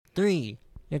3.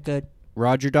 You're good.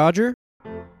 Roger Dodger.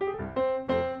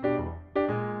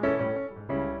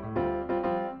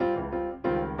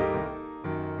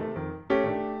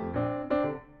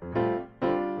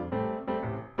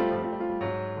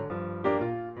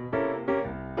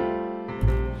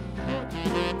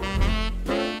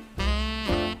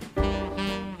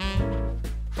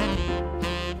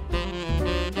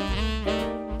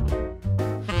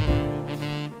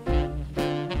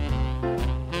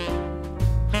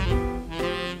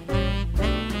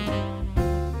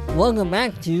 Welcome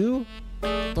back to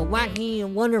the Wacky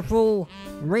and Wonderful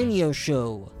Radio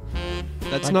Show.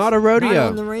 That's not a rodeo. Not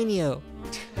on the radio.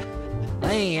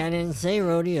 Hey, I didn't say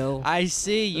rodeo. I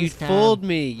see. You This time. fooled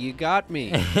me. You got me.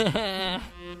 That's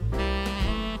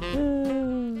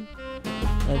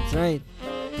right.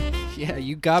 Yeah,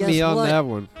 you got me Guess on what? that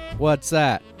one. What's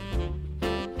that?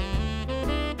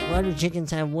 Why do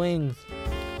chickens have wings?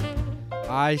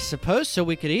 I suppose so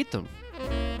we could eat them.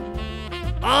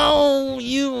 Oh,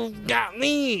 you got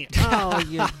me! Oh,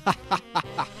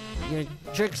 you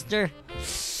trickster.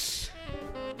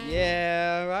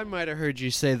 Yeah, I might have heard you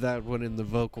say that one in the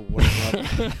vocal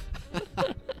warm-up.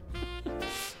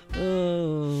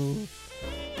 Oh,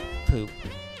 poop.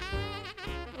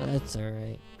 That's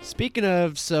alright. Speaking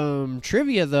of some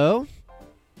trivia, though,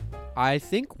 I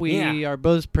think we are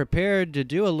both prepared to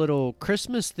do a little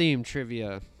Christmas-themed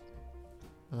trivia.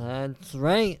 That's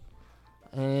right.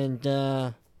 And,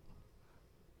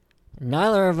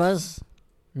 neither of us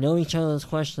know each other's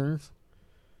questions.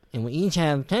 And we each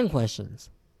have 10 questions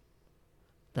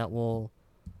that we'll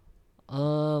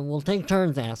take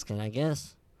turns asking, I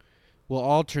guess. We'll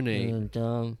alternate.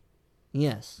 And,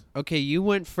 yes. Okay, you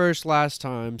went first last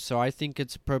time, so I think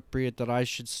it's appropriate that I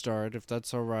should start, if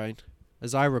that's all right,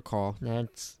 as I recall.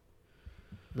 That's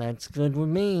good with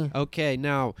me. Okay,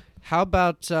 now, how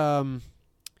about,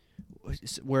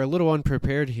 we're a little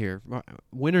unprepared here.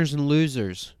 Winners and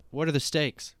losers. What are the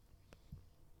stakes?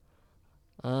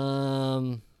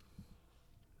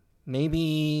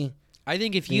 Maybe I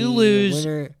think if the you lose,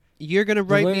 winner, you're going to the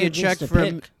write me winner a check gets to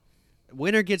from... pick.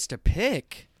 Winner gets to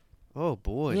pick? Oh,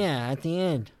 boy. Yeah, at the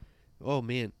end. Oh,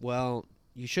 man. Well,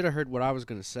 you should have heard what I was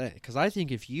going to say. Because I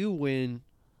think if you win,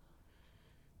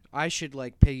 I should,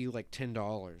 pay you,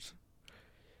 $10.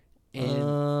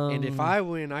 And if I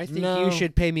win, I think no. you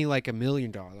should pay me, $1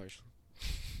 million.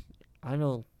 I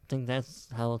don't think that's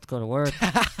how it's going to work.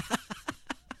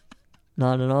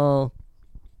 Not at all.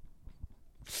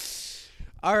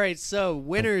 All right, so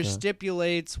winner Okay.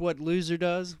 stipulates what loser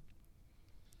does?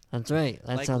 That's right.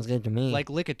 That sounds good to me.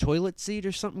 Like lick a toilet seat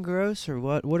or something gross, or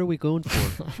what? What are we going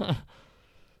for?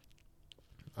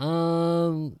 I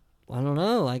don't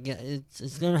know. I guess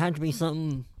it's gonna have to be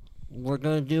something we're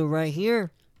gonna do right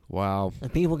here. Wow.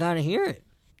 And people gotta hear it.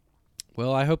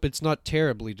 Well, I hope it's not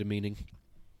terribly demeaning.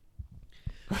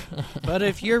 But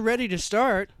if you're ready to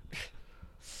start,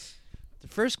 the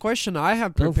first question I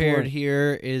have Go for prepared it.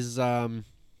 here is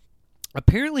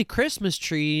apparently Christmas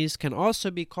trees can also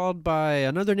be called by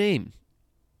another name.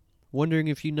 Wondering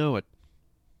if you know it.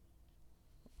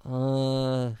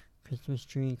 Christmas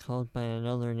tree called by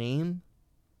another name.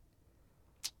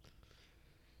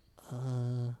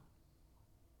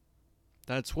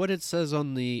 That's what it says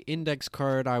on the index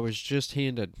card I was just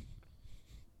handed.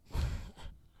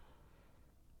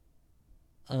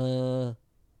 I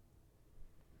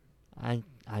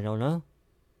don't know.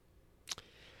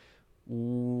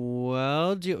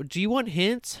 Well, do you want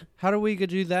hints? How do we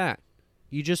do that?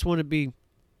 You just want the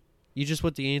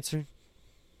answer?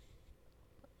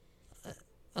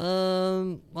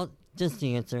 Well, just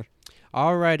the answer.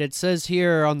 All right, it says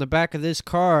here on the back of this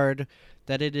card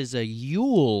that it is a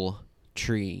Yule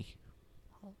tree.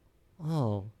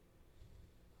 Oh.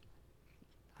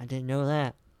 I didn't know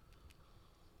that.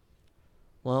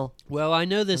 Well, I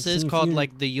know this I've is seen a called few-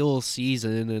 the Yule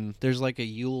season, and there's a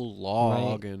Yule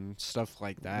log and stuff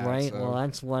like that. right. so- Well,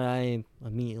 that's what I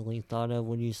immediately thought of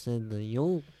when you said the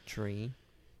Yule tree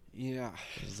yeah.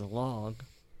 is a log.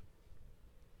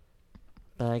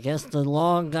 But I guess the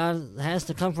log has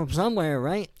to come from somewhere,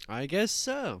 right? I guess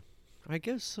so.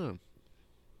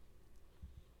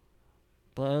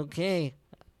 But okay.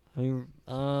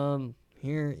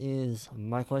 Here is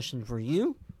my question for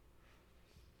you.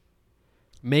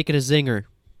 Make it a zinger.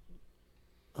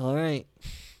 All right.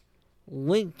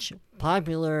 Which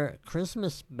popular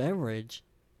Christmas beverage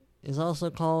is also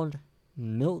called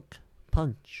milk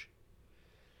punch?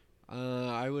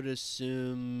 I would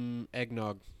assume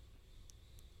eggnog.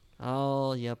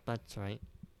 Oh, yep, that's right.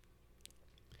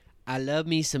 I love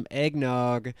me some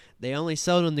eggnog. They only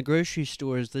sell it in the grocery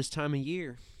stores this time of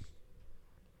year.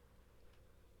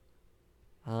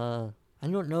 I I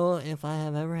don't know if I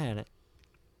have ever had it.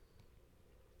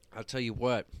 I'll tell you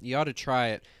what, you ought to try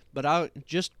it. But I'll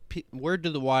just word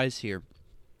to the wise here.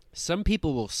 Some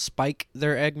people will spike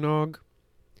their eggnog.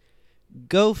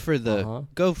 Go for the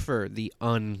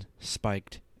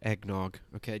unspiked eggnog.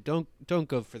 Okay, don't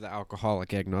go for the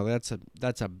alcoholic eggnog.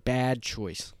 That's a bad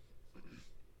choice.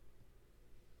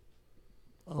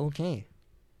 Okay.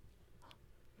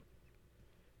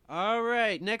 All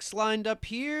right, next lined up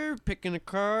here, picking a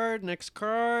card. Next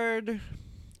card.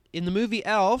 In the movie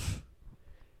Elf,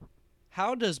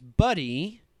 how does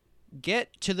Buddy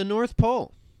get to the North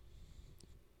Pole?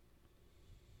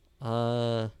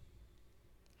 How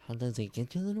does he get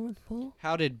to the North Pole?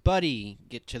 How did Buddy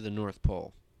get to the North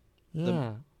Pole?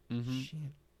 Yeah. Mm-hmm. Shit.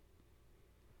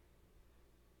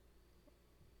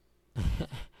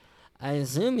 I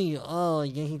assume he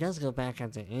does go back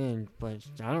at the end, but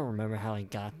I don't remember how he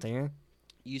got there.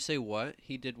 You say what?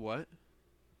 He did what?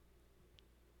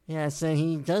 Yeah, I said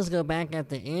he does go back at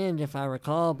the end, if I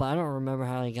recall, but I don't remember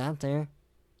how he got there.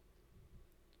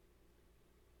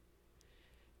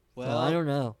 Well, so I don't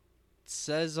know. It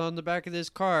says on the back of this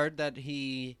card that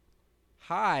he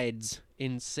hides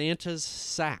in Santa's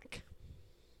sack.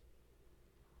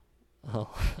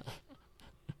 Oh.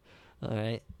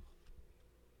 Alright.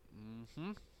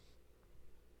 Mm-hmm.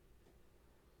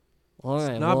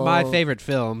 Alright, It's not my favorite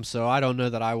film, so I don't know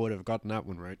that I would have gotten that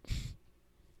one right.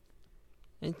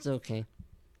 It's okay.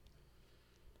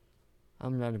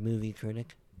 I'm not a movie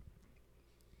critic.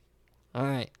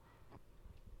 Alright.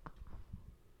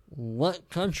 What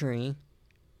country...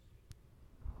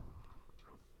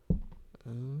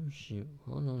 Oh, shoot.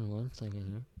 Hold on 1 second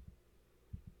here.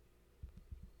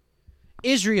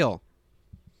 Israel!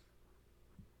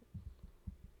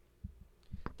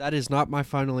 That is not my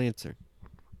final answer.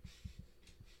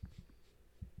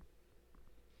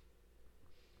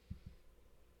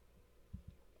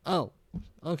 Oh,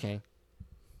 okay.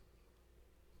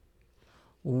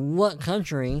 What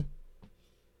country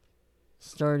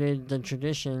started the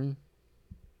tradition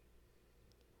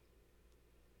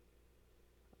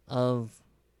of...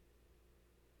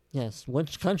 Yes,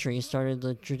 which country started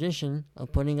the tradition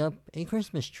of putting up a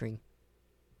Christmas tree?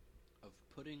 Of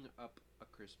putting up a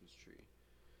Christmas tree.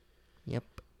 Yep.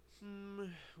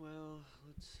 Well,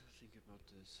 let's think about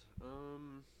this.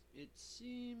 It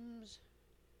seems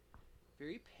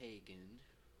very pagan,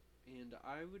 and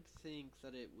I would think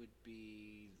that it would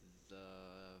be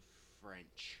the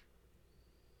French.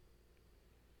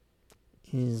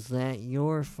 Is that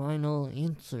your final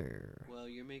answer? Well,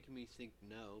 you're making me think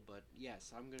no, but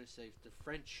yes, I'm gonna say the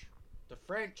French. The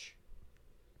French!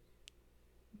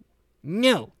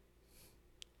 No!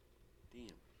 Damn.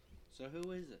 So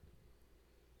who is it?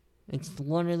 It's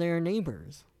one of their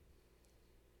neighbors.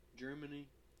 Germany?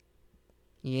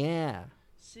 Yeah.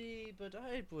 See, but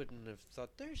I wouldn't have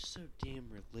thought they're so damn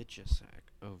religious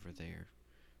over there.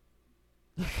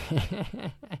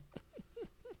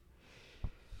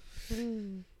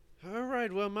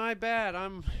 Alright, well, my bad.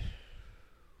 I'm,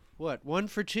 1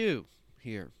 for 2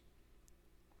 here.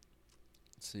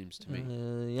 It seems to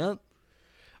me. Yep.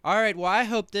 Alright, well, I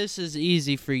hope this is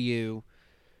easy for you.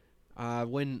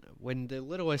 When the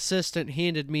little assistant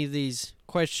handed me these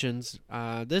questions,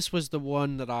 this was the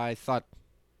one that I thought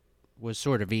was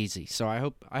sort of easy. So I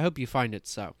hope you find it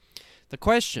so. The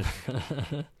question: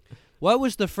 what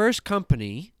was the first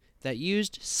company that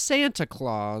used Santa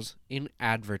Claus in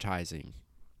advertising?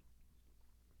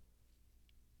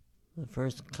 The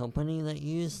first company that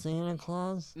used Santa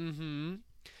Claus? Mm-hmm.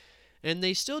 And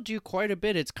they still do quite a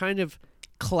bit. It's kind of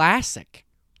classic.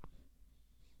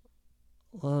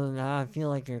 Well, now I feel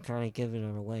like you're kind of giving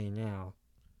it away now.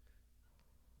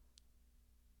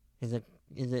 Is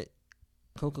it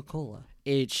Coca-Cola?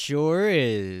 It sure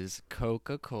is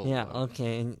Coca-Cola. Yeah,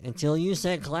 okay. Until you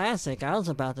said classic, I was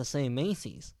about to say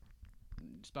Macy's.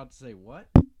 Just about to say what?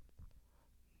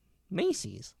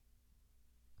 Macy's.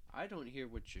 I don't hear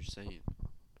what you're saying.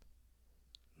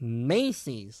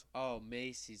 Macy's. Oh,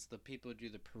 Macy's, the people who do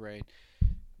the parade.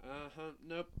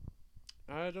 Nope.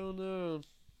 I don't know.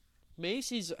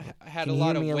 Macy's had Can a you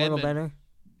lot hear of me a women. little better?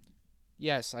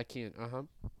 Yes, I can.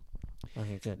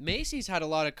 Okay, good. Macy's had a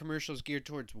lot of commercials geared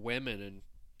towards women and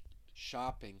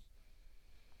shopping.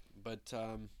 But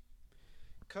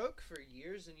Coke for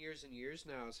years and years and years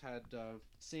now has had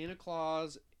Santa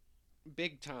Claus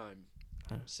big time.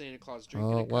 Santa Claus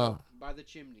drinking a Coke by the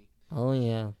chimney. Oh,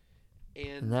 yeah.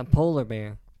 And that polar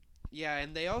bear. Yeah,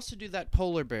 and they also do that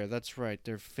polar bear. That's right.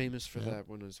 They're famous for that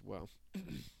one as well.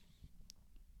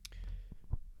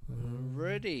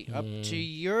 Ready. Up to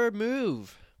your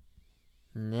move.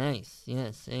 Nice.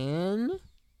 Yes. And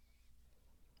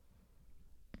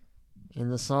In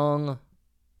the song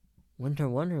Winter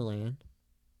Wonderland,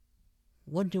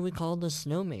 what do we call the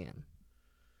snowman?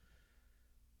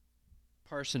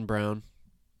 Parson Brown.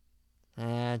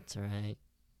 That's right.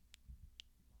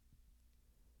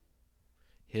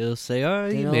 He'll say, are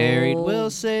Good you married? old We'll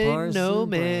say, no, Parson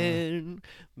man.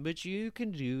 But you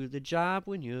can do the job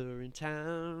when you're in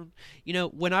town. You know,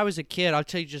 when I was a kid, I'll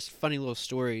tell you just a funny little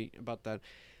story about that.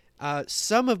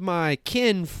 Some of my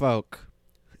kinfolk,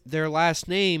 their last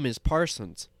name is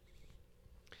Parsons.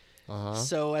 Uh-huh.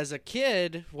 So as a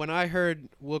kid, when I heard,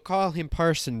 we'll call him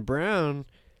Parson Brown,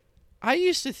 I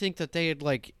used to think that they had,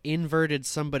 like, inverted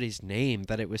somebody's name,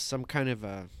 that it was some kind of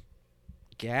a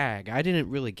gag. I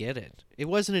didn't really get it. It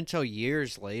wasn't until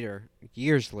years later,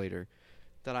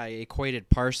 that I equated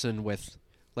parson with,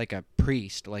 like, a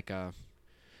priest, like a,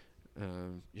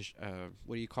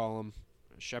 what do you call him?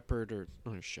 A shepherd, or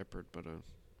not a shepherd, but a,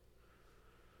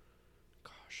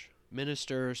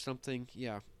 minister or something.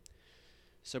 Yeah.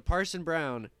 So Parson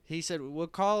Brown, he said, we'll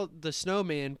call the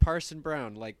snowman Parson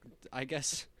Brown, like, I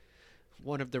guess,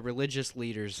 one of the religious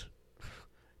leaders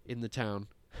in the town.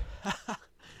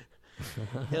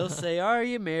 He'll say, are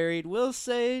you married? We'll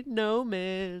say, no,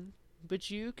 man. But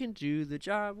you can do the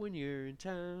job when you're in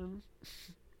town.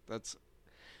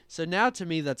 So now to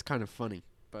me that's kind of funny.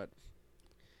 But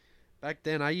back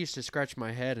then I used to scratch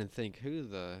my head and think, who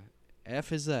the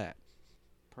F is that?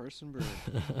 Parson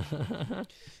Brown.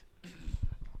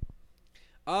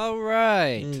 All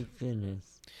right. Oh,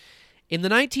 goodness. In the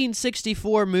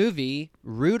 1964 movie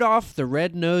Rudolph the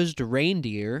Red-Nosed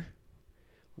Reindeer,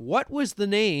 what was the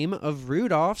name of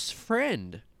Rudolph's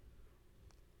friend?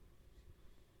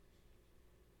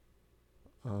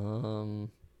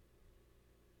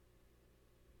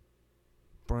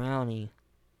 Brownie.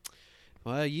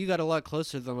 Well, you got a lot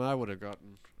closer than I would have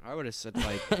gotten. I would have said,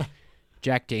 like,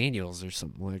 Jack Daniels or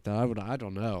something like that. I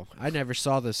don't know. I never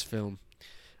saw this film.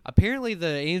 Apparently the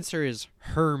answer is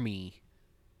Hermie.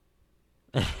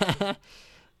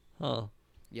 Oh.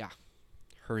 Yeah.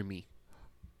 Hermie.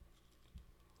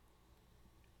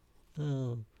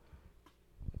 Oh.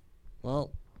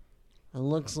 Well, it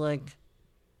looks like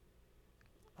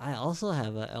I also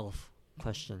have an elf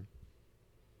question.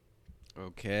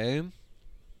 Okay.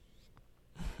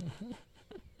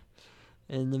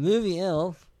 In the movie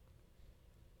Elf,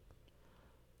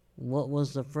 what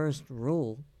was the first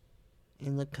rule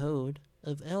in the code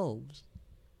of elves?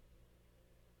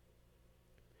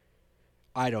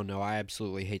 I don't know. I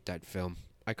absolutely hate that film.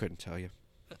 I couldn't tell you.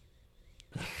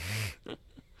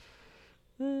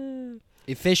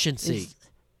 Efficiency. It's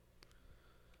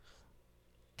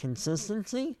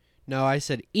consistency? No, I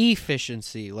said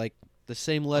efficiency, like the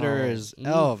same letter as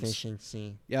elves.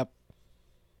 Efficiency. Yep.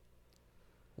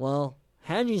 Well,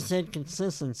 had you said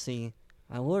consistency,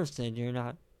 I would have said you're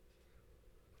not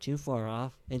too far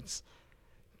off. It's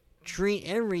treat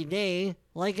every day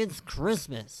like it's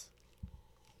Christmas.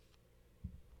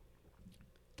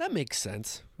 That makes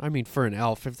sense. I mean, for an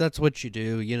elf, if that's what you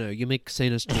do, you know, you make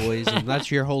Santa's toys and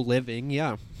that's your whole living,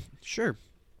 yeah, sure.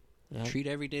 Yep. Treat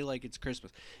every day like it's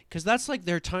Christmas. Because that's like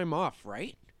their time off,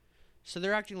 right? So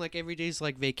they're acting like every day's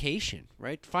like vacation,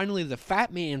 right? Finally, the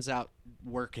fat man's out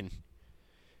working.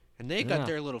 And they got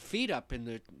their little feet up in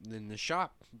the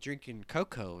shop drinking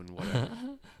cocoa and whatever.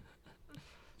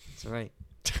 That's right.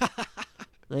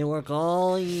 They work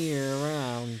all year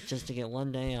round just to get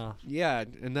one day off. Yeah,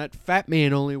 and that fat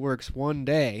man only works one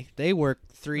day. They work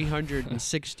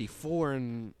 364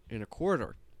 and a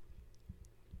quarter.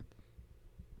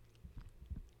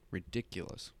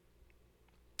 Ridiculous.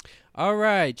 All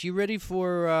right, you ready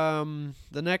for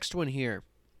the next one here?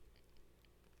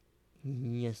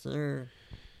 Yes, sir.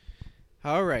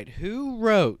 All right, who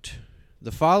wrote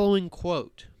the following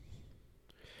quote?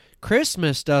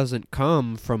 Christmas doesn't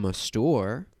come from a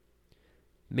store.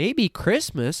 Maybe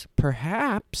Christmas,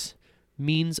 perhaps,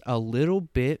 means a little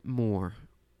bit more.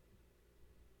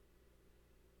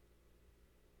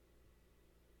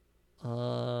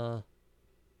 What?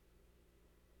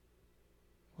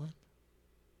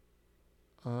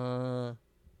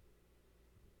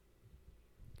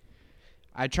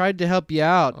 I tried to help you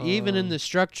out, even in the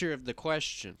structure of the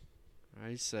question.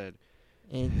 I said,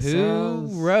 who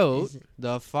wrote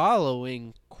the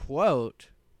following quote?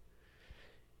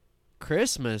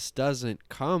 Christmas doesn't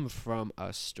come from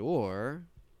a store.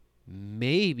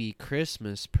 Maybe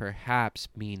Christmas perhaps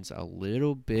means a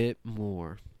little bit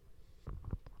more.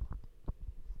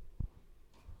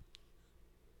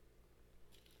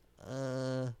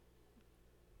 I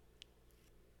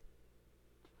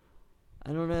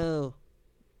don't know.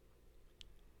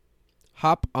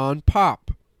 Hop on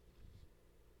Pop.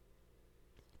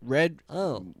 Red.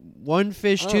 Oh. One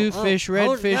fish, two fish,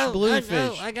 red fish, blue fish.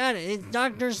 No, I got it. It's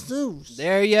Dr. Seuss.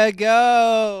 There you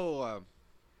go.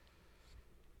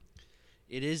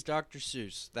 It is Dr.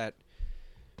 Seuss, that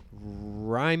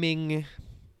rhyming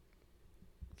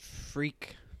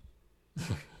freak.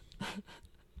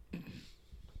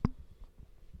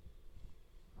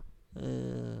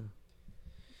 Come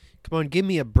on, give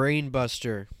me a brain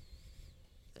buster.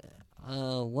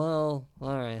 Well,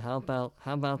 all right. How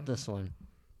about this one?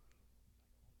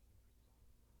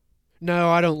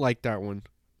 No, I don't like that one.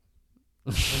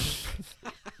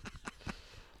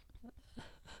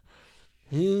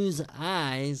 Whose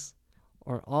eyes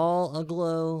are all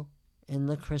aglow in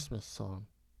the Christmas song?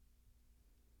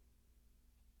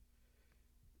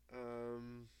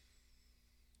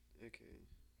 Okay.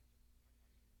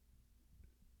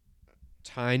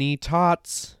 Tiny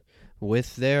tots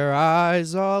with their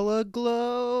eyes all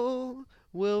aglow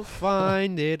will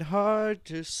find it hard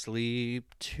to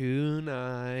sleep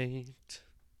tonight.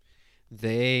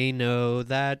 They know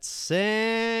that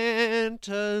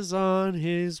Santa's on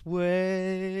his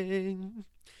way.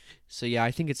 So yeah,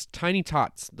 I think it's Tiny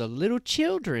Tots, the little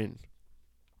children.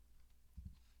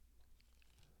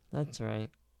 That's right.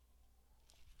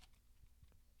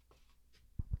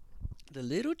 The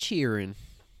little cheering.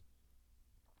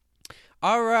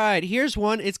 All right, here's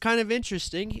one. It's kind of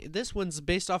interesting. This one's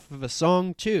based off of a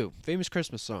song, too. Famous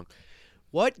Christmas song.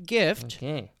 What gift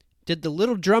did the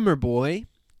little drummer boy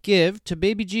give to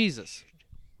baby Jesus?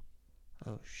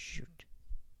 Oh, shoot.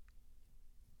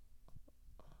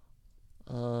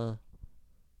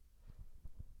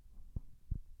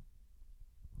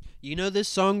 You know this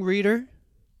song, reader?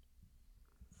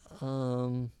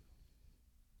 The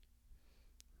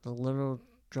little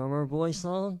drummer boy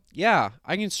song? Yeah,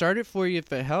 I can start it for you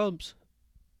if it helps.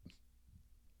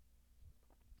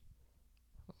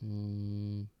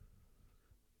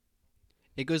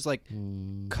 It goes like,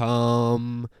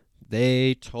 come,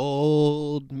 they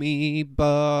told me,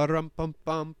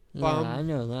 ba-rum-pum-pum-pum. Yeah, I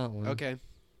know that one. Okay.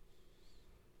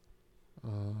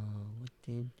 What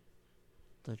did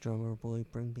the drummer boy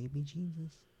bring baby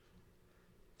Jesus?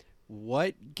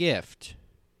 What gift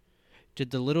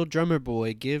did the little drummer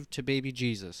boy give to baby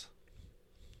Jesus?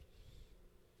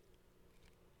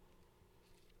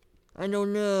 I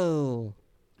don't know.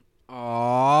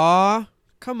 Aww.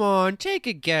 Come on, take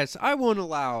a guess. I won't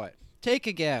allow it. Take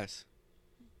a guess.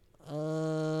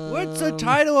 What's the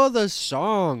title of the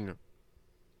song?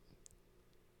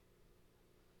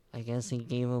 I guess he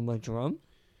gave him a drum?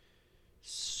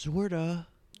 Sorta.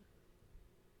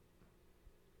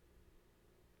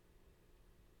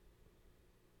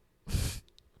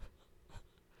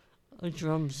 A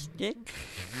drumstick?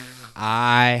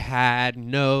 I had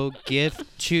no gift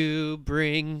to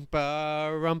bring,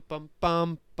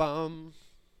 ba-rum-pum-pum-pum.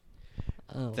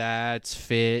 Oh. That's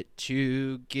fit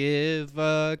to give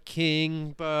a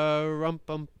king,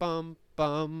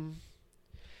 ba-rum-pum-pum-pum.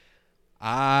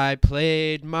 I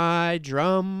played my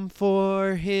drum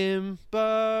for him,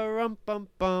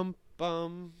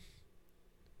 ba-rum-pum-pum-pum.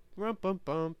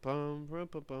 Rum-pum-pum-pum,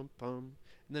 rum-pum-pum-pum.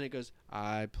 And then it goes,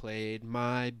 I played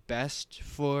my best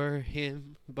for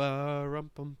him,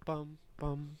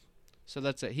 ba-rum-pum-pum-pum. So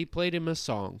that's it. He played him a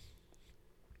song.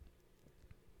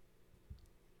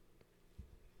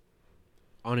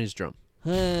 On his drum.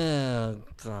 Oh,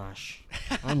 gosh.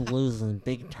 I'm losing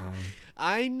big time.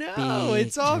 I know. Big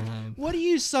It's all... time. What are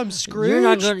you, some Scrooge? You're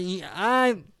not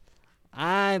gonna...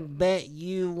 I bet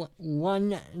you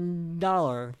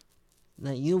 $1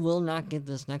 that you will not get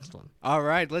this next one. All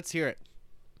right, let's hear it.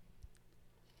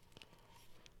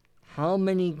 How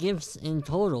many gifts in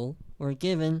total were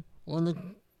given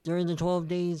during the 12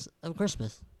 days of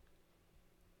Christmas?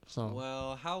 So,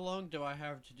 Well, how long do I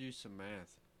have to do some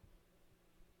math?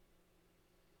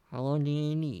 how long do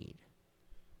you need?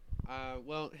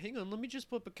 Well, hang on. Let me just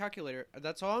flip a calculator.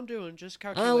 That's all I'm doing. Just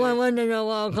calculator.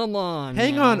 Oh, come on.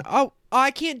 Hang now. on. Oh,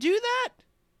 I can't do that?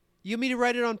 You want me to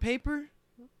write it on paper?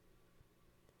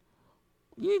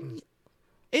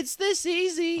 It's this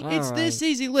easy. It's this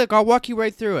easy. Look, I'll walk you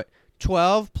right through it.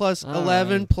 12 plus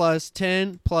 11 plus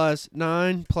 10 plus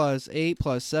 9 plus 8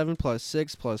 plus 7 plus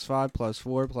 6 plus 5 plus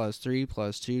 4 plus 3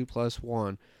 plus 2 plus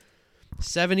 1.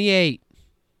 78.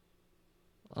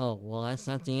 Oh, well, that's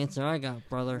not the answer I got,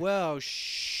 brother. Well,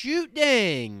 shoot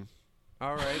dang.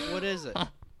 All right, what is it?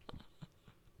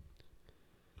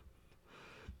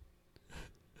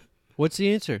 What's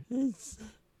the answer? It's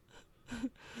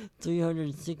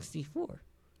 364.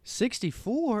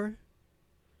 64?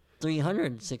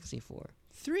 364.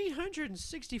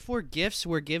 364 gifts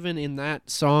were given in that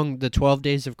song, The 12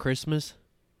 Days of Christmas?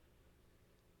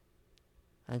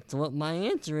 That's what my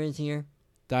answer is here.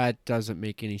 That doesn't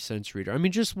make any sense, reader. I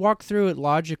mean, just walk through it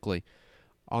logically.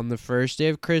 On the first day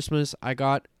of Christmas, I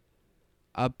got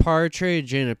a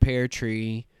partridge in a pear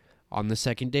tree. On the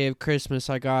second day of Christmas,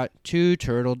 I got 2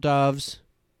 turtle doves.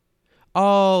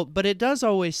 Oh, but it does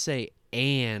always say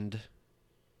and.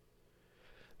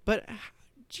 But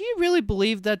do you really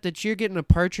believe that you're getting a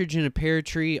partridge in a pear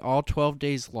tree all 12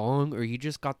 days long, or you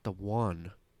just got the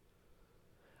one?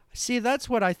 See, that's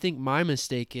what I think my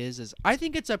mistake is I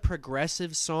think it's a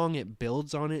progressive song. It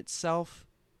builds on itself.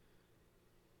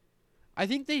 I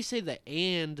think they say the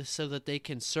and so that they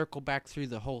can circle back through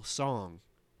the whole song.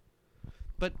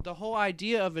 But the whole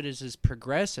idea of it is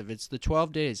progressive. It's the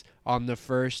 12 days. On the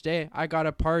first day, I got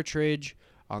a partridge.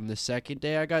 On the second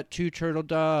day, I got 2 turtle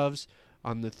doves.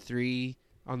 On the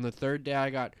third day, I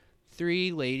got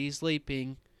 3 ladies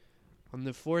leaping. On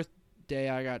the fourth day,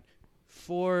 I got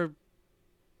 4,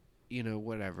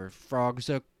 whatever, frogs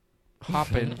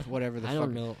hopping, whatever the fuck.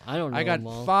 I don't know. I got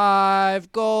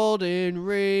 5 golden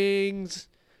rings.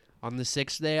 On the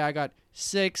 6th day, I got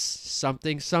 6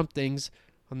 something somethings.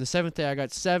 On the 7th day, I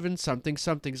got 7 something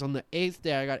somethings. On the 8th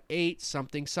day, I got 8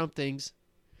 something somethings.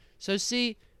 So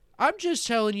see, I'm just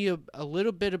telling you a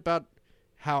little bit about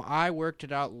how I worked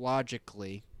it out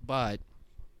logically, but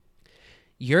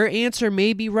your answer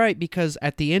may be right because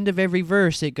at the end of every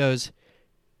verse it goes,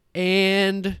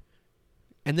 and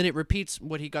then it repeats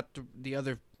what he got the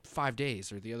other 5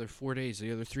 days, or the other 4 days,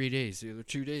 the other 3 days, the other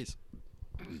 2 days.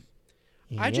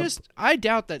 Yep. I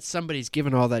doubt that somebody's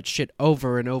given all that shit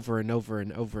over and over and over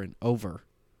and over and over.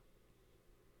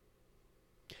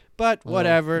 But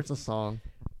whatever. It's a song.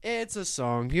 It's a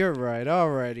song. You're right.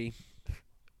 Alrighty.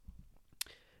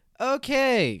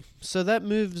 Okay, so that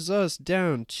moves us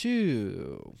down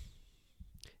to...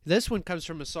 This one comes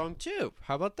from a song too.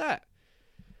 How about that?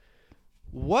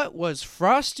 What was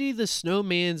Frosty the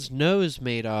Snowman's nose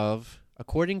made of,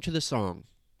 according to the song?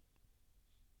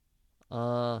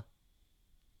 A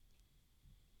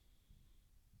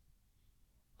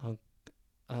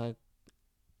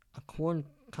corn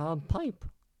cob pipe.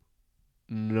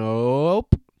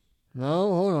 Nope.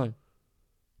 No, hold on.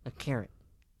 A carrot.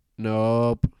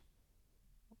 Nope.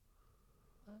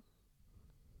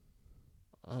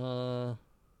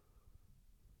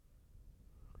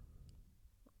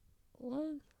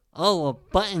 What? Oh, a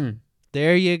button.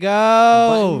 There you A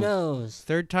go. button nose.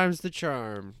 3rd time's the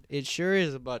charm. It sure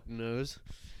is a button nose.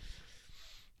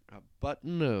 A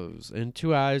button nose and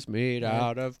 2 eyes made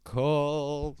out of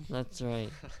coal. That's right.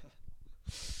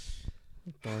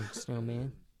 Darn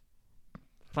snowman.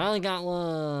 Finally got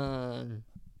one.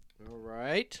 All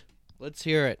right. Let's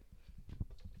hear it.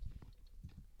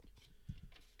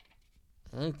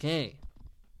 Okay.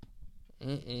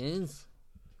 It is...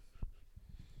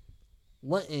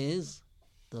 What is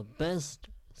the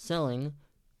best-selling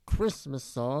Christmas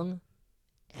song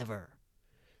ever?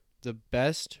 The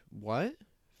best what?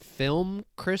 Film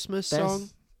Christmas song?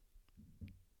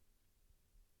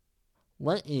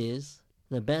 What is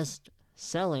the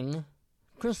best-selling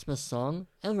Christmas song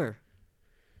ever?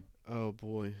 Oh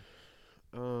boy.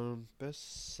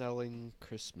 Best-selling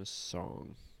Christmas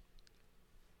song.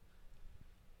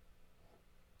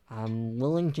 I'm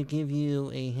willing to give you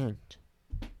a hint.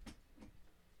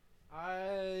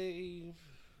 I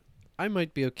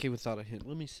might be okay without a hint.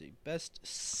 Let me see.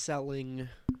 Best-selling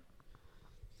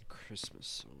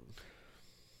Christmas song.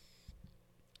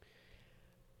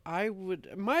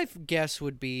 My guess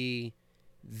would be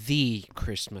the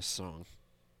Christmas song.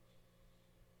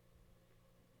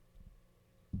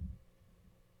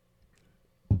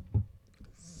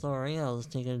 Sorry, I was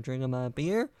taking a drink of my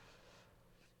beer.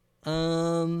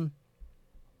 That's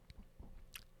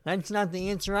not the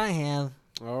answer I have.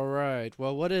 All right.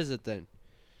 Well, what is it then?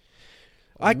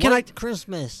 White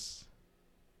Christmas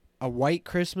A White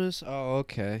Christmas? Oh,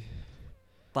 okay.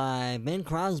 by Ben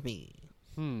Crosby.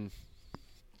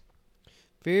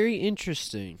 Very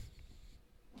interesting.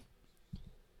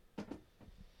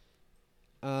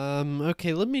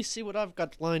 Okay, let me see what I've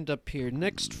got lined up here.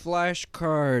 Next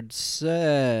flashcard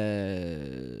says...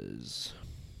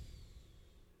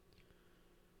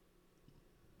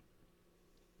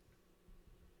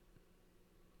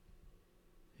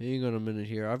 Hang on a minute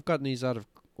here. I've gotten these out of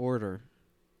order.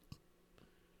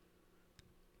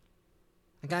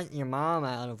 I got your mom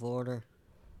out of order.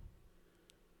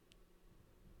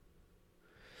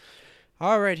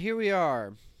 All right, here we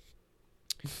are.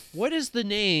 What is the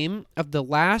name of the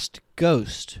last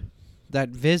ghost that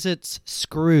visits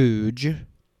Scrooge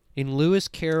in Lewis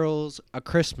Carroll's A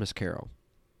Christmas Carol?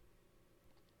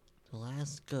 The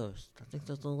last ghost. I think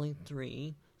there's only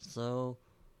 3. So,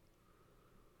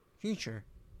 future.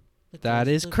 That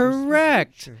is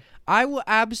correct. I will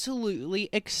absolutely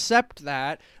accept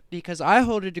that because I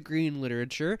hold a degree in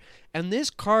literature, and this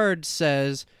card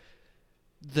says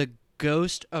the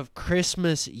ghost of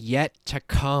Christmas yet to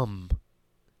come.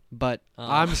 But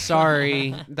I'm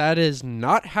sorry, that is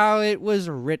not how it was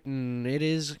written. It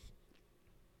is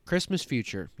Christmas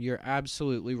future. You're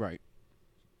absolutely right.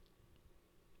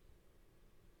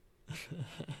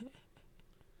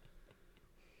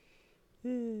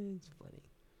 It's funny.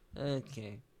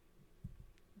 Okay.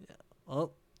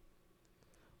 Oh.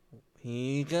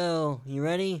 Here you go. You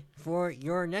ready for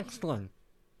your next one?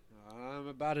 I'm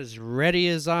about as ready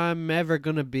as I'm ever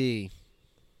gonna be.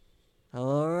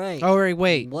 Alright. Oh,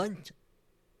 wait. What?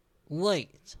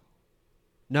 Wait.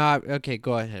 No, okay,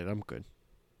 go ahead. I'm good.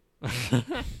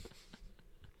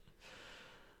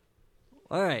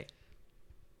 Alright.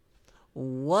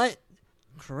 What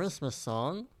Christmas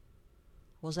song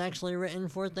was actually written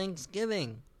for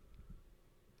Thanksgiving?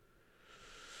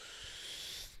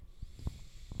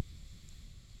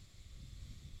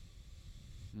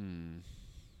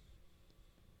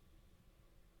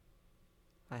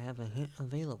 I have a hint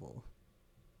available.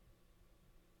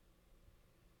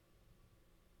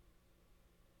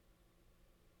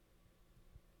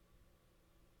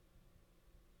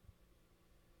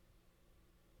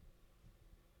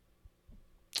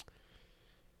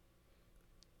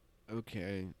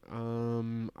 Okay.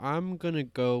 I'm gonna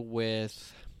go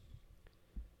with.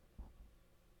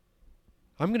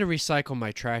 I'm gonna recycle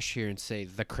my trash here and say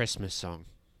the Christmas song.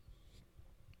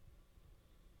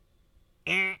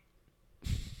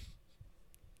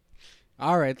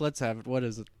 All right, let's have it. What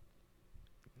is it?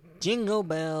 Jingle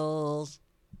Bells.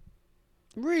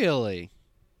 Really?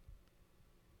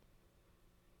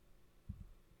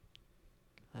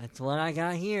 That's what I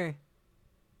got here.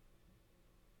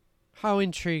 How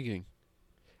intriguing.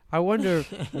 I wonder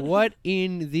what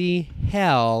in the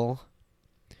hell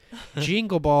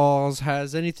Jingle Balls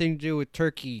has anything to do with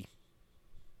turkey.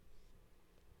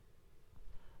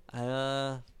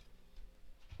 I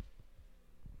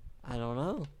don't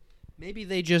know. Maybe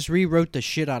they just rewrote the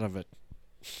shit out of it.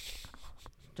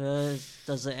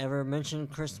 Does it ever mention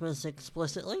Christmas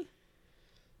explicitly?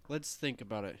 Let's think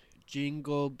about it.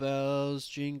 Jingle bells,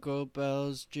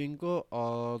 jingle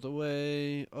all the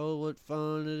way. Oh, what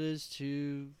fun it is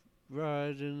to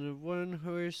ride in a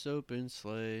one-horse open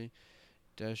sleigh.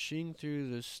 Dashing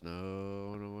through the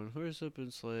snow on a one-horse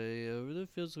open sleigh. Over the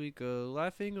fields we go,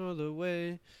 laughing all the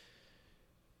way.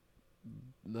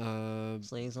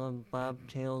 Sleighs on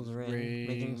bobtails ring,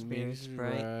 making spirits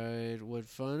bright. Ride. What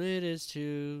fun it is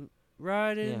to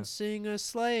ride and sing a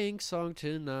sleighing song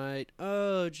tonight.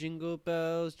 Oh, jingle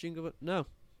bells, jingle bells. No,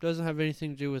 doesn't have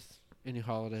anything to do with any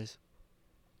holidays.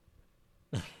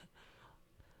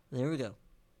 There we go.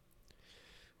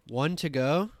 One to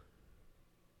go?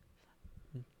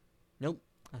 Nope.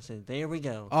 I said, there we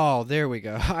go. Oh, there we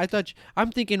go.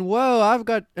 I'm thinking, whoa, I've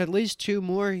got at least two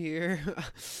more here.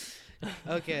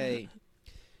 Okay.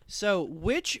 So,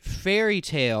 which fairy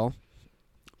tale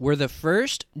were the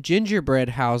first gingerbread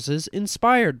houses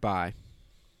inspired by?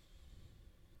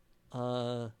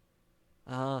 I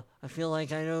feel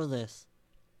like I know this.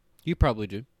 You probably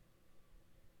do.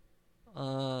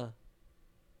 Fairy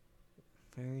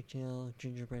tale,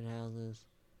 gingerbread houses.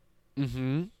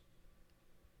 Mm-hmm.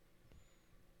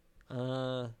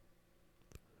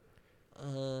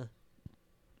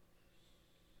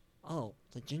 Oh,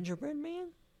 the Gingerbread Man?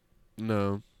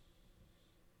 No.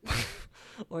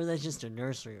 Or is that just a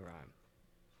nursery rhyme?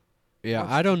 Yeah,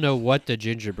 I don't know what the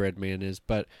gingerbread man is,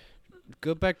 but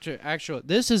go back to actual.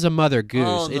 This is a Mother Goose.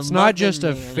 Oh, it's not just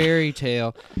a Man. fairy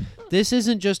tale. This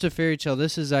isn't just a fairy tale.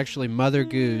 This is actually Mother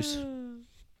Goose.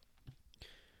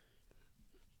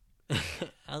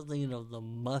 I was thinking of the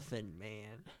Muffin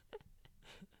Man.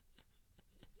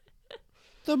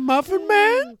 The Muffin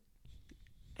Man?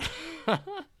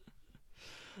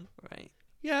 Right.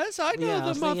 Yes, I know Yeah, I the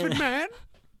was Muffin thinking- Man.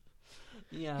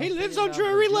 Yeah. He I was lives thinking on of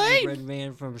Drury the Lane. Gingerbread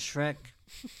Man from Shrek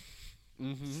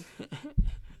Mm-hmm.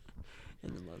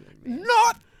 and the Muffin Man.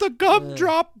 Not the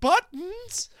gumdrop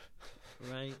buttons.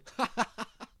 Right.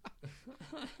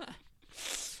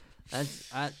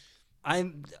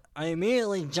 I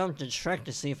immediately jumped to Shrek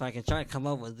to see if I could try to come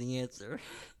up with the answer,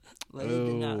 but it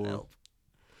did not Oh. help.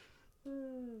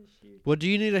 Well, do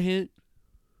you need a hint?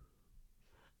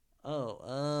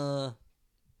 Oh,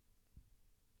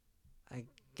 I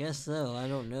guess so. I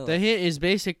don't know. The hint is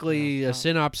basically Yeah, a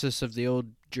synopsis of the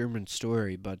old German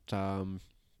story, but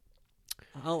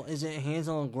Oh, is it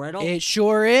Hansel and Gretel? it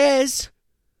sure is.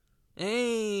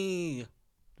 Hey!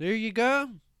 There you go.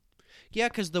 Yeah,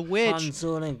 because the witch.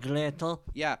 Hansel and Gretel.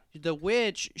 Yeah, the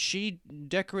witch, she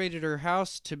decorated her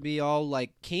house to be all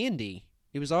like candy.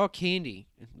 It was all candy.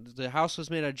 The house was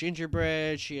made out of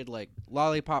gingerbread. She had like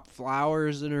lollipop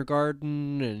flowers in her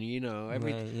garden, and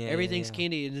Right, yeah, everything's yeah.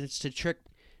 candy, and it's to trick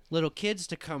little kids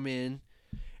to come in,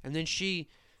 and then she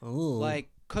Ooh. like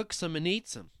cooks them and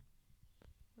eats them.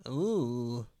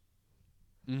 Ooh.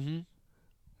 Mm-hmm.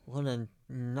 What a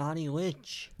naughty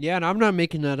witch. Yeah, and I'm not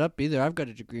making that up either. I've got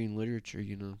a degree in literature,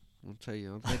 I'll tell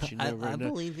you. I'll let you know I right now.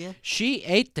 believe you. She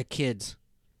ate the kids.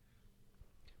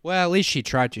 Well, at least she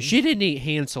tried to. She didn't eat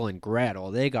Hansel and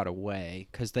Gretel. They got away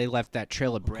because they left that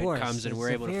trail of breadcrumbs and it's were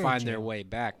a able to fairy find their tale. way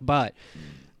back. But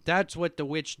that's what the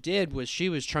witch did, was she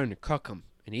was trying to cook them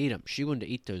and eat them. She wanted to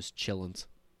eat those chillins.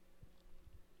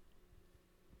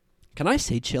 Can I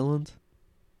say chillins?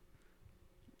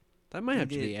 That might have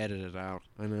to be edited out.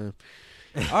 I know.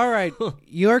 All right,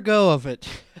 your go of it.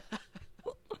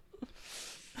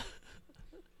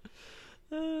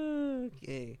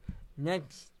 Okay.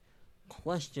 Next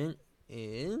question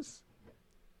is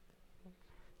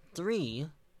 3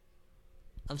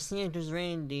 of Santa's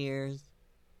reindeer's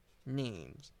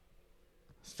names.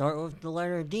 Start with the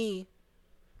letter D.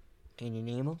 Can you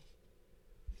name them?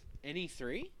 Any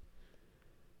 3?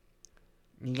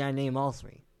 You gotta name all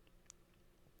 3.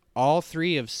 All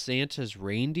 3 of Santa's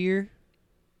reindeer?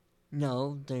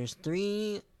 No, there's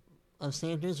 3 of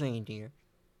Santa's reindeer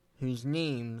whose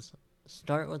names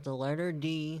start with the letter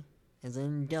D as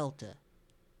in Delta.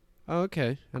 Oh,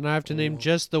 okay. And I have to name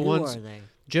just Who are they?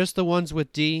 just the ones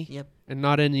with D, Yep. and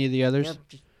not any of the others.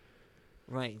 Yep.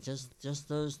 Right, just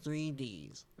those 3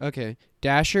 Ds. Okay.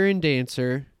 Dasher and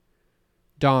Dancer,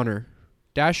 Donner.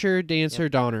 Dasher, Dancer,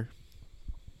 Donner.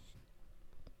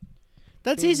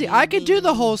 That's Ding, easy. ding, I could do ding, the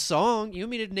ding. whole song. You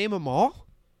want me to name them all?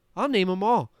 I'll name them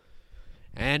all.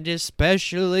 And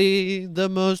especially the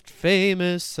most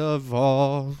famous of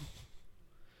all,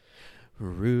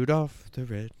 Rudolph the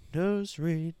Red-Nosed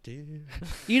Reindeer.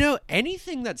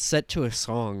 Anything that's set to a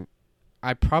song,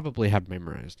 I probably have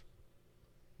memorized.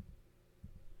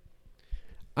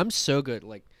 I'm so good.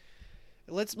 Like,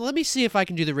 let me see if I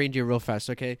can do the reindeer real fast,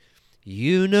 okay?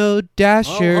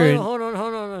 Dasher. Hold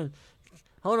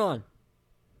on.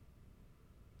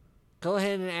 Go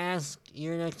ahead and ask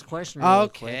your next question. Really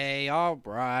Okay, all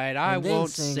right. I And then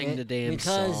won't sing sing it, the damn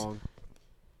because- song.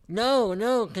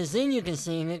 No, because then you can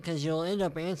sing it, because you'll end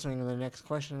up answering the next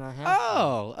question I have.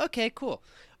 Oh, okay, cool.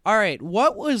 All right,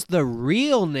 what was the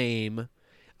real name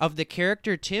of the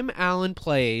character Tim Allen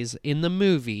plays in the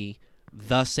movie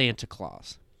The Santa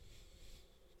Claus?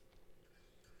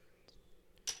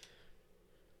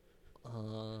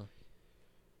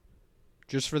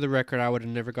 Just for the record, I would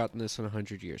have never gotten this in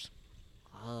 100 years.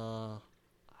 I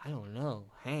don't know.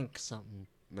 Hank something.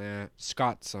 Nah,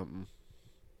 Scott something.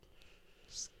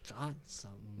 Scott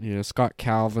something. Yeah, Scott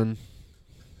Calvin.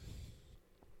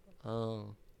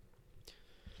 Oh.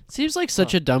 Seems like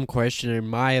such a dumb question in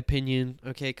my opinion,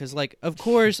 okay? Because, like, of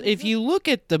course, if you look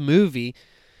at the movie,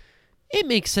 it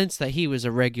makes sense that he was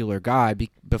a regular guy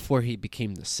before he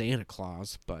became the Santa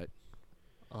Claus, but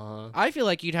I feel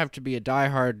like you'd have to be a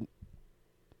diehard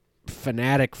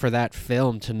fanatic for that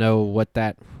film to know what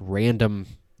that random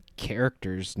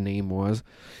character's name was.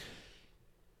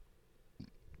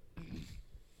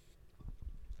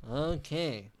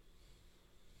 Okay.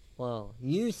 Well,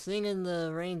 you singing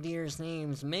the reindeer's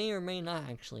names may or may not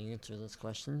actually answer this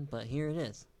question, but here it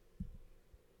is.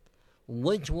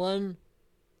 Which one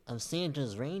of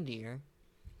Santa's reindeer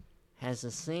has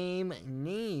the same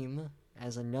name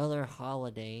as another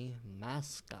holiday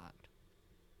mascot?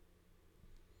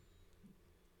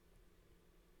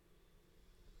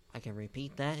 I can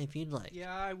repeat that if you'd like.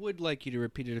 Yeah, I would like you to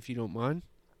repeat it if you don't mind.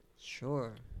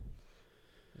 Sure.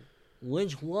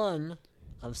 Which one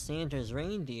of Santa's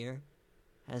reindeer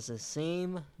has the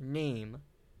same name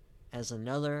as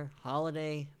another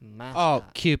holiday mascot? Oh,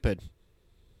 Cupid.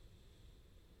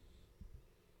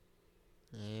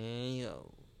 There you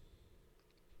go.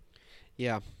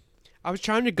 Yeah. I was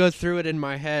trying to go through it in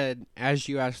my head as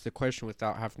you asked the question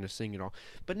without having to sing it all.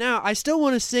 But now I still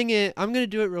want to sing it. I'm going to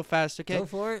do it real fast, okay? Go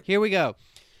for it. Here we go.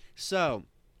 So,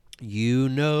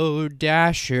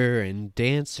 Dasher and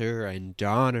Dancer and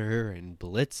Donner and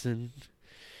Blitzen,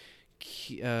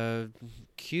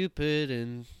 Cupid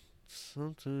and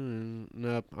something.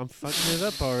 Nope, I'm fucking it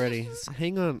up already.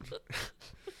 Hang on.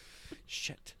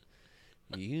 Shit.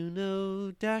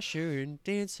 Dasher and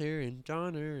Dancer and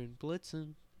Donner and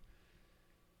Blitzen,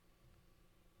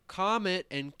 Comet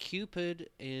and Cupid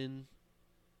and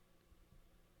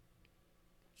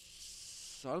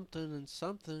something and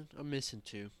something. I'm missing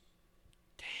 2.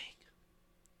 Dang.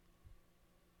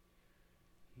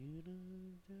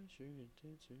 Dasher and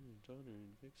Dancer and Donner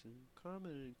and Vixen,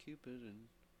 Comet and Cupid and...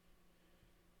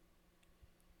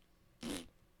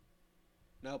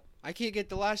 Nope, I can't get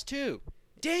the last two.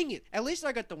 Dang it! At least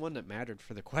I got the one that mattered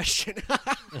for the question.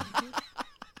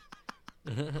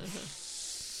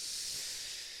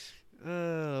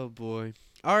 Oh, boy.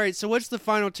 All right, so what's the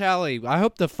final tally? I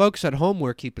hope the folks at home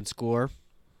were keeping score.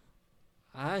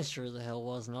 I sure the hell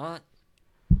was not.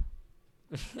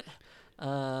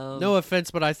 No offense,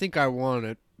 but I think I won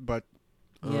it. But,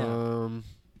 Yeah.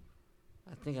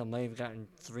 I think I might have gotten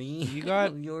 3 You got-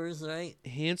 of yours right.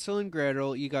 Hansel and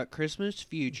Gretel, you got Christmas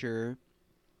Future.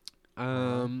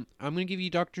 I'm going to give you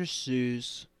Dr.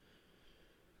 Seuss.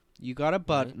 You got a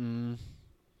button.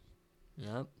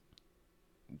 Yep.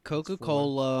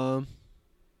 Coca-Cola.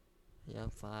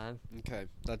 Yep, 5. Okay,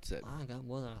 that's it. I got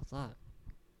more than I thought.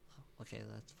 Okay,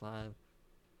 that's 5.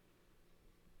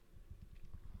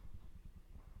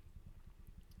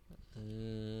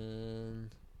 And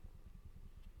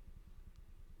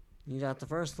you got the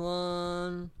first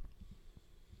one,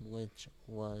 which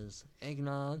was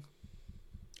eggnog.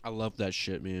 I love that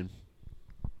shit, man.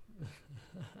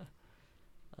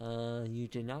 You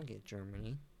did not get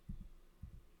Germany.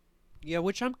 Yeah,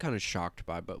 which I'm kind of shocked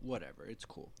by, but whatever. It's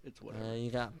cool. It's whatever.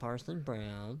 You got Parson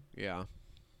Brown. Yeah.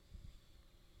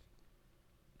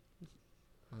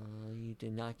 You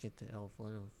did not get the elf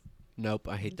one. Nope,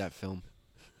 I hate that film.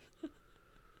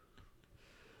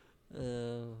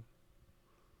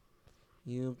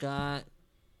 You got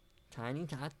Tiny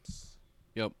Tots.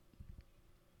 Yep.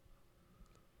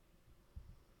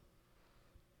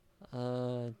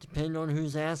 Depending on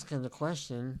who's asking the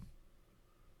question,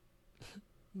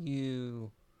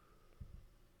 you...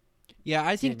 Yeah,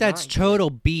 I think Did that's not get- total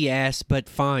BS, but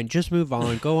fine. Just move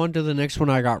on. Go on to the next one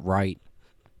I got right.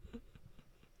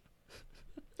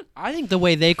 I think the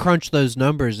way they crunch those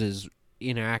numbers is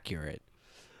inaccurate.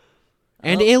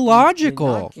 And Oh, you illogical.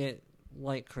 did not get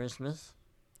White Christmas.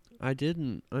 I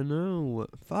didn't. I know.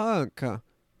 Fuck.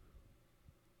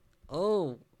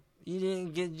 Oh, you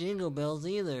didn't get Jingle Bells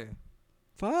either.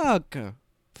 Fuck.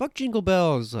 Fuck Jingle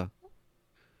Bells.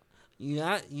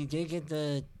 You did get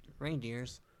the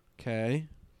reindeers, Okay.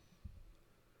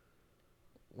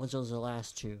 which was the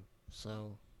last 2.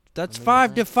 So, That's I mean,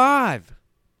 5 to 5.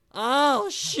 oh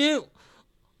shoot!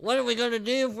 What are we gonna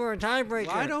do for a tiebreaker?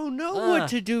 I don't know what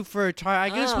to do for a tie. I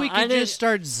guess we I could didn't- just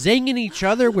start zinging each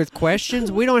other with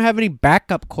questions. We don't have any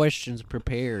backup questions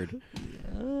prepared.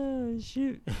 Oh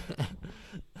shoot!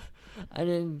 I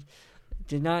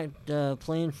did not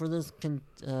plan for this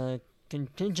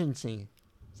contingency.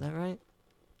 Is that right?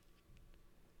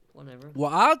 Whatever.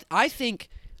 Well, I think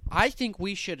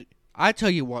we should. I tell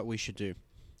you what we should do.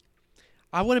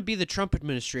 I want to be the Trump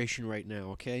administration right now.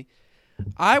 Okay,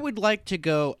 I would like to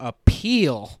go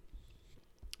appeal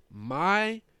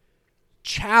my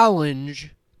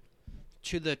challenge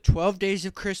to the 12 Days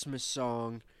of Christmas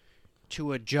song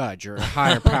to a judge or a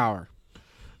higher power.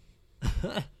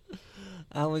 How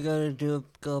are we gonna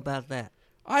go about that?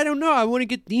 I don't know. I want to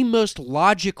get the most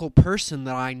logical person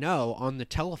that I know on the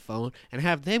telephone and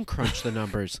have them crunch the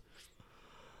numbers.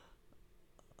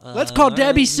 Let's call alright,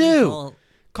 Debbie you Sue.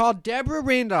 Call Deborah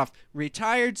Randolph,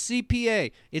 retired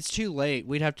CPA. It's too late.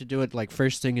 We'd have to do it like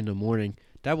first thing in the morning.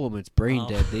 That woman's brain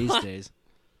dead these days.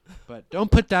 But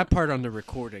don't put that part on the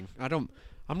recording. I'm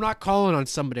not calling on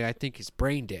somebody I think is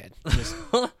brain dead. Just,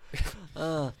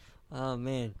 Oh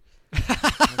man.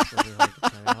 That's really hard to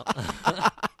cut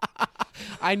out.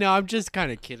 I know. I'm just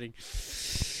kind of kidding.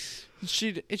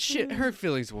 Her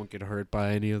feelings won't get hurt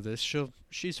by any of this.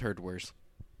 She's heard worse.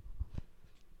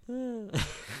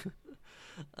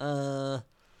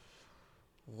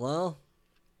 Well,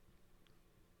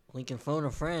 we can phone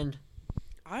a friend.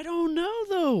 I don't know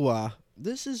though.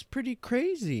 This is pretty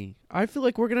crazy. I feel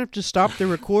like we're gonna have to stop the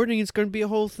recording. It's gonna be a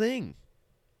whole thing.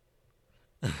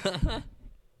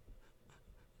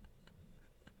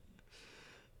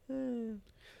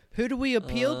 Who do we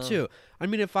appeal to? I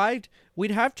mean,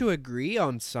 we'd have to agree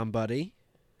on somebody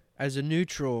as a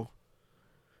neutral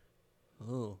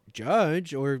Ooh.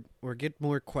 judge, or get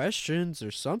more questions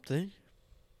or something.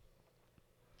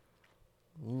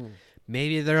 Ooh.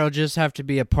 Maybe there'll just have to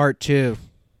be a part 2.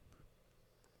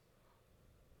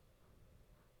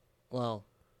 Well,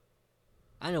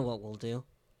 I know what we'll do.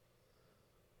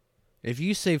 If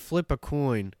you say flip a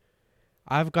coin,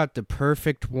 I've got the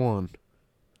perfect one.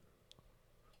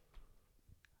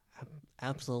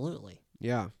 Absolutely.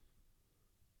 Yeah.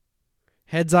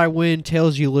 Heads I win,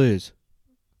 tails you lose.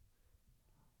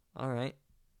 All right.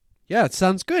 Yeah, it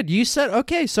sounds good. You said,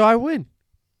 okay, so I win.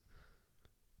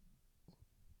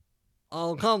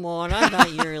 Oh, come on. I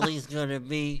thought you were at least going to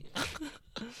be...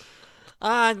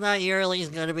 I thought you were at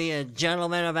least going to be a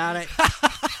gentleman about it.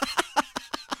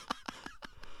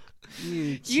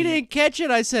 You You didn't catch it.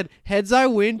 I said, heads I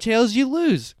win, tails you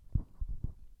lose.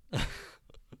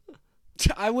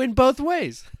 I win both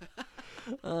ways.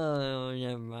 Oh,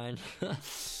 never mind.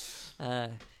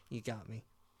 You got me.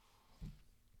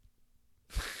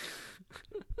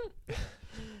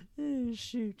 Oh,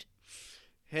 shoot.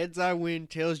 Heads I win,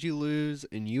 tails you lose,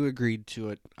 and you agreed to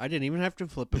it. I didn't even have to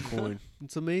flip a coin.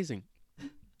 It's amazing.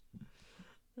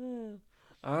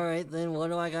 Alright, then what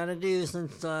do I gotta do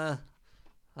since I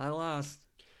lost?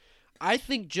 I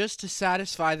think just to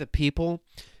satisfy the people,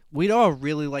 we'd all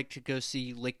really like to go see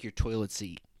you lick your toilet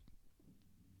seat.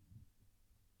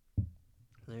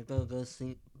 They're gonna go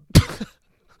see.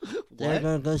 They're What?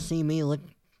 gonna go see me lick.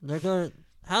 They're gonna.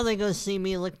 How they gonna see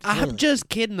me lick the I'm toilet? just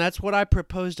kidding. That's what I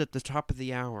proposed at the top of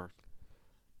the hour.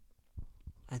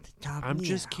 At the top. I'm of the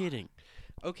just hour. kidding.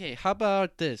 Okay, how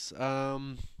about this?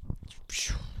 God.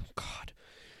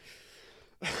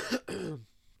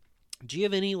 Do you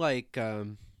have any like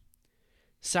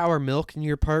sour milk in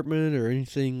your apartment or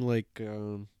anything like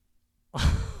I'm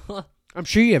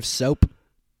sure you have soap.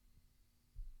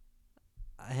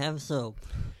 I have soap.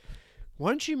 Why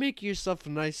don't you make yourself a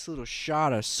nice little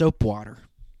shot of soap water?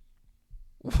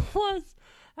 What?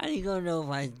 How you gonna know if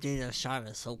I did a shot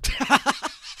of soap?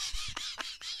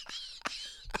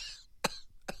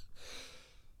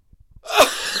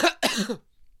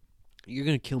 You're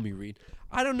gonna kill me, Reed.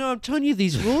 I don't know. I'm telling you,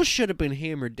 these rules should have been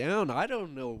hammered down. I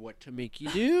don't know what to make you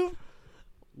do.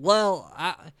 Well,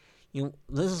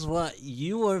 this is what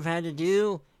you would have had to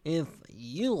do if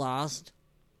you lost.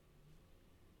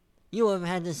 You would have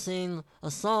had to sing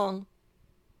a song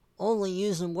only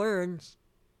using words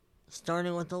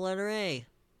starting with the letter A.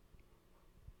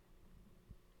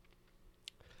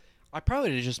 I probably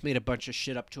would have just made a bunch of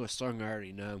shit up to a song I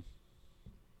already know.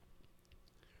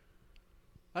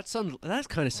 That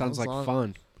kind of sounds like long-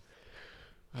 fun.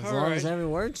 As All long as right. every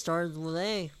word starts with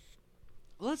A.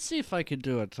 Let's see if I could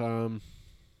do it.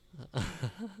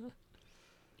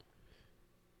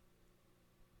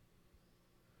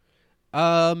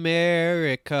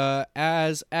 America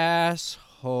as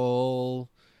asshole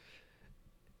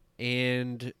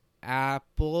and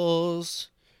apples.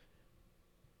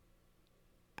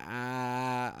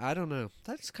 I don't know.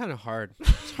 That's kind of hard.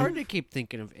 It's hard to keep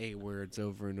thinking of A words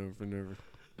over and over and over.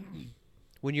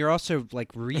 When you're also like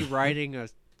rewriting a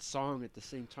song at the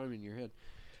same time in your head.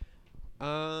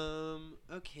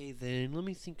 Okay then, let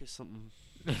me think of something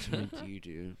to make you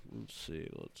do. Let's see.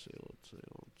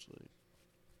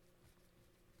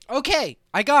 Okay,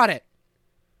 I got it.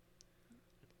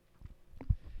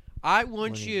 I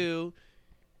want What is you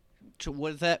to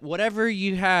whatever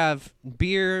you have,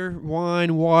 beer,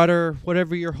 wine, water,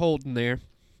 whatever you're holding there.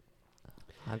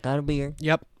 I got a beer.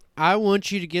 Yep. I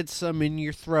want you to get some in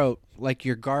your throat like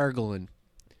you're gargling.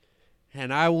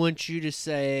 And I want you to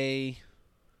say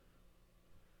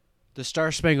the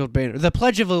Star Spangled Banner, the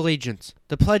Pledge of Allegiance.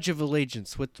 The Pledge of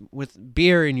Allegiance with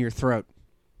beer in your throat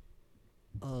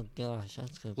Oh gosh,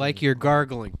 that's good. like you're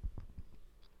gargling.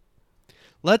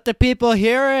 Let the people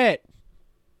hear it.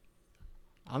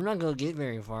 I'm not gonna get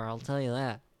very far. I'll tell you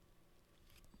that.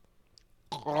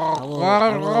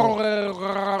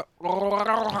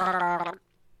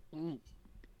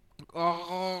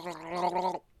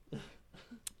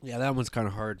 Yeah, that one's kind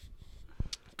of hard.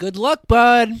 Good luck,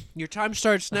 bud. Your time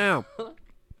starts now.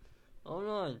 Hold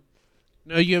on.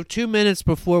 No, you have 2 minutes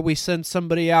before we send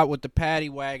somebody out with the paddy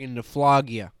wagon to flog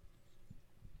you.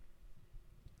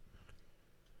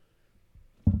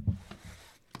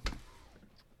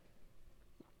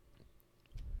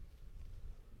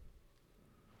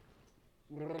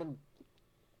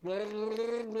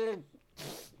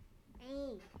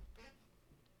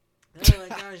 Oh my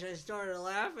gosh, I started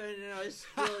laughing and I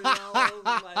spilled it all over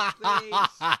my face.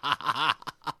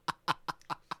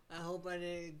 I hope I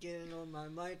didn't get it on my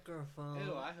microphone.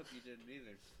 I hope you didn't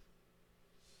either.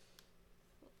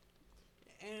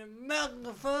 And the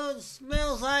microphone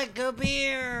smells like a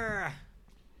beer.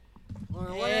 Or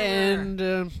whatever.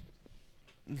 And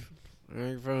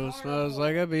microphone smells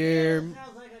like a beer. Yeah,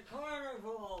 sounds like a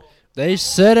carnival. They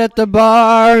sit at the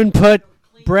bar and put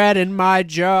bread in my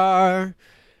jar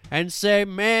and say,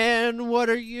 "Man, what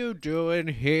are you doing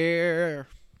here?"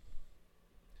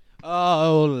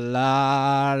 Oh,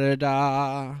 la da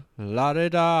da, la da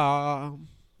da,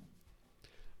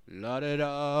 la da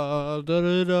da, da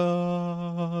da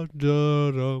da,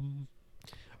 da dum.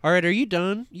 All right, are you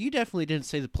done? You definitely didn't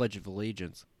say the Pledge of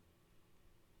Allegiance.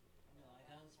 No, I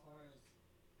got as far as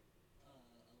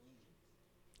allegiance.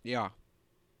 Yeah.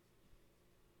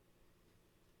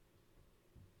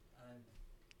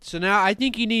 So now I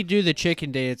think you need to do the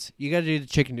chicken dance. You got to do the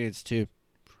chicken dance too.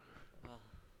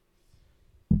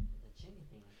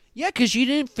 Yeah, because you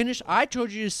didn't finish. I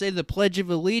told you to say the Pledge of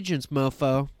Allegiance,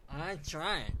 mofo. I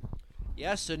tried.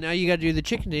 Yeah, so now you got to do the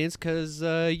chicken dance because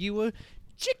you were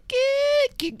chicken.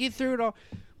 Can't get through it all.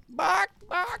 Bark,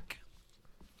 bark.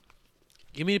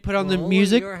 Give me to put on the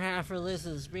music. Your half of this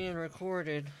is being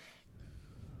recorded.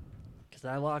 Because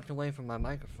I walked away from my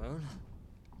microphone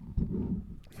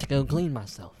to go clean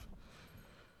myself.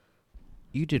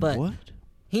 You did But what?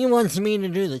 He wants me to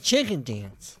do the chicken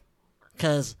dance.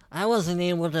 Because I wasn't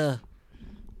able to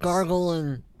gargle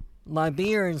in my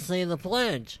beer and say the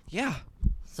pledge. Yeah.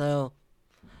 So.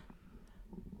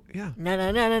 Yeah. Na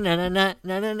na na na na na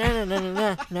na na na na na na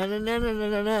na na na na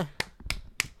na na.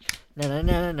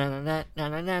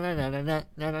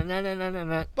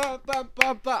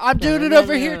 I'm doing it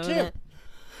over here too.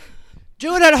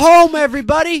 Do it at home,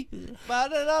 everybody.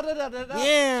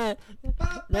 Yeah.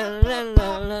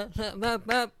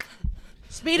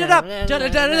 Speed it up.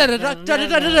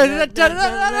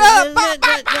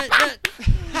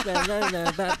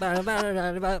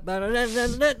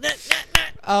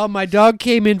 Oh, my dog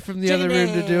came in from the other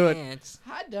room to do it.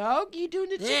 Hi, dog. You doing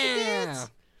the chicken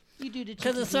dance? You do the chicken dance.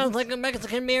 Because it sounds like a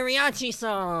Mexican mariachi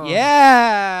song.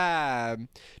 Yeah.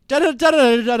 Ha!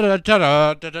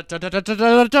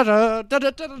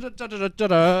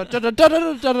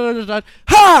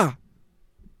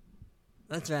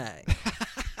 That's right.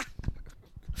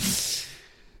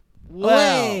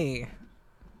 Well,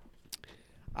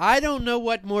 I don't know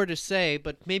what more to say,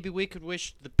 but maybe we could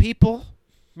wish the people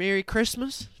Merry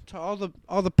Christmas to all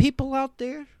the people out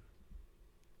there.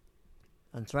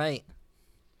 That's right.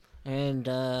 And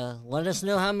let us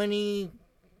know how many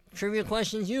trivia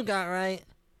questions you got right.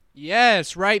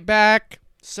 Yes, write back.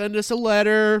 Send us a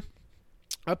letter,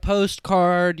 a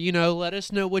postcard. Let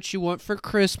us know what you want for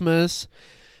Christmas.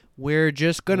 We're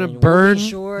just gonna burn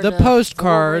the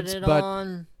postcards,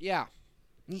 but yeah.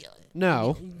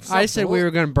 No, I said we were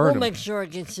gonna burn them. We'll make sure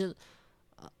it gets to.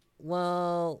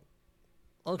 Well,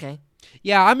 okay.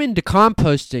 Yeah, I'm into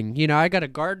composting. I got a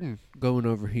garden going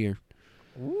over here.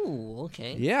 Ooh,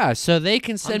 okay. Yeah, so they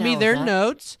can send me their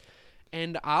notes,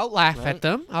 and I'll laugh at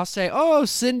them. I'll say, "Oh,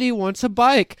 Cindy wants a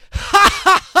bike,"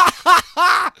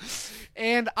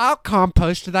 and I'll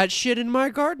compost that shit in my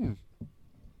garden.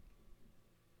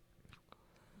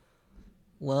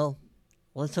 Well,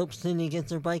 let's hope Cindy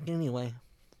gets her bike anyway.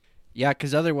 Yeah,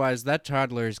 because otherwise that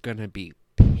toddler is going to be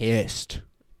pissed.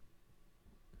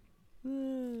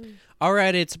 All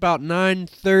right, it's about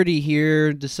 9:30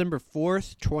 here, December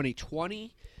 4th,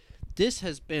 2020. This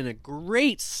has been a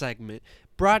great segment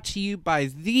brought to you by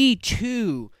the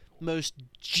two most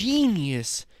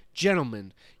genius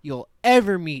gentlemen you'll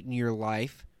ever meet in your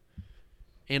life.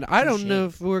 And I don't know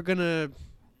if we're going to...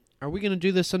 Are we going to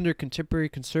do this under contemporary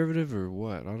conservative or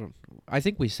what? I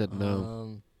think we said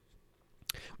no.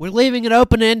 We're leaving it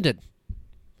open-ended.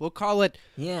 We'll call it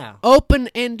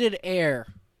Open-Ended Air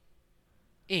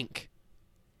Inc.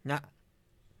 Not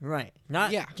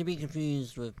to be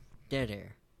confused with Dead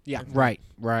Air. Yeah, right.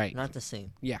 Not the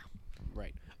same. Yeah,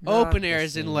 right. Not open air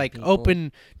is in people.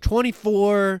 open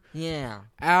 24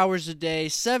 hours a day,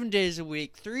 7 days a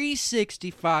week,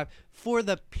 365 for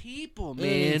the people, man.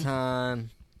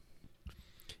 Anytime.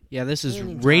 Yeah, this is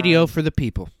radio for the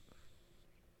people.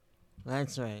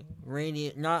 That's right.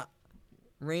 Radio, not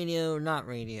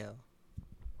radio.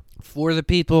 For the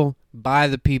people, by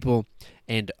the people,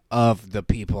 and of the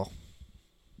people.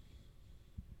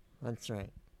 That's right.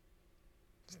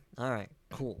 All right,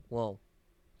 cool. Well,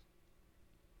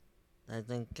 I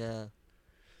think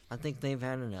they've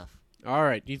had enough. All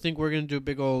right, do you think we're going to do a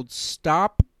big old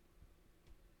stop?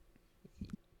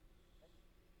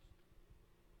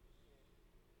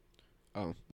 Oh,